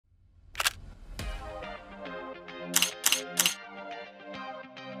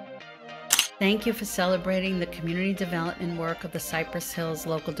Thank you for celebrating the community development work of the Cypress Hills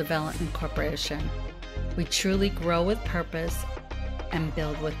Local Development Corporation. We truly grow with purpose and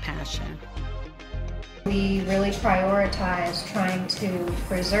build with passion. We really prioritize trying to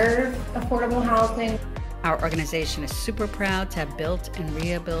preserve affordable housing. Our organization is super proud to have built and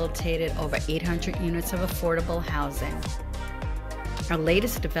rehabilitated over 800 units of affordable housing. Our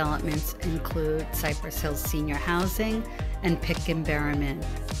latest developments include Cypress Hills Senior Housing and Pick and Berryman.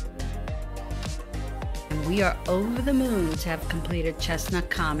 And we are over the moon to have completed Chestnut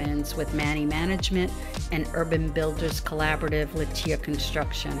Commons with Manny Management and Urban Builders Collaborative Latier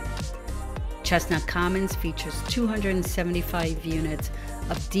Construction. Chestnut Commons features 275 units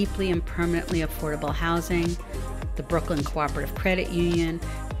of deeply and permanently affordable housing, the Brooklyn Cooperative Credit Union,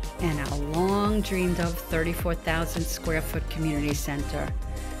 and our long dreamed of 34,000 square foot community center.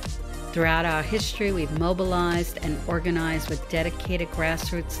 Throughout our history, we've mobilized and organized with dedicated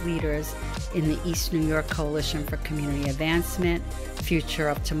grassroots leaders in the East New York Coalition for Community Advancement, Future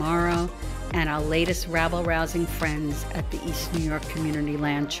of Tomorrow, and our latest rabble-rousing friends at the East New York Community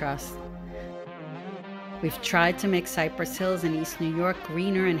Land Trust. We've tried to make Cypress Hills and East New York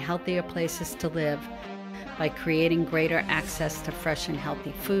greener and healthier places to live by creating greater access to fresh and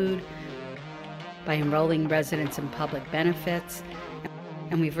healthy food, by enrolling residents in public benefits,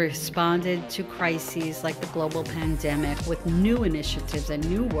 and we've responded to crises like the global pandemic with new initiatives and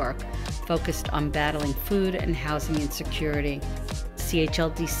new work focused on battling food and housing insecurity.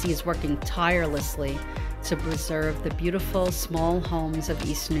 CHLDC is working tirelessly to preserve the beautiful small homes of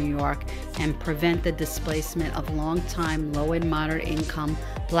East New York and prevent the displacement of long-time low and moderate income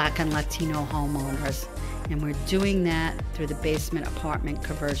Black and Latino homeowners. And we're doing that through the basement apartment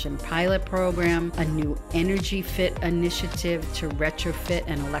conversion pilot program, a new Energy Fit initiative to retrofit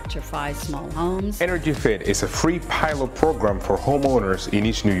and electrify small homes. Energy Fit is a free pilot program for homeowners in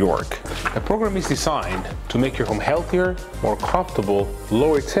East New York. The program is designed to make your home healthier, more comfortable,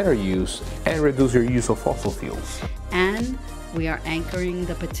 lower its energy use, and reduce your use of fossil fuels. And we are anchoring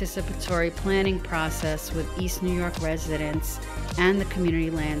the participatory planning process with East New York residents and the Community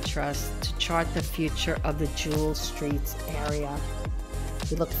Land Trust to chart the future of the Jewel Streets area.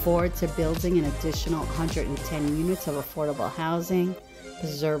 We look forward to building an additional 110 units of affordable housing,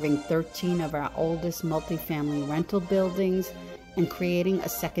 preserving 13 of our oldest multifamily rental buildings, and creating a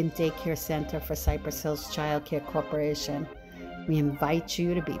second daycare center for Cypress Hills Child Care Corporation. We invite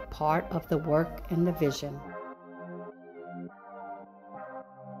you to be part of the work and the vision.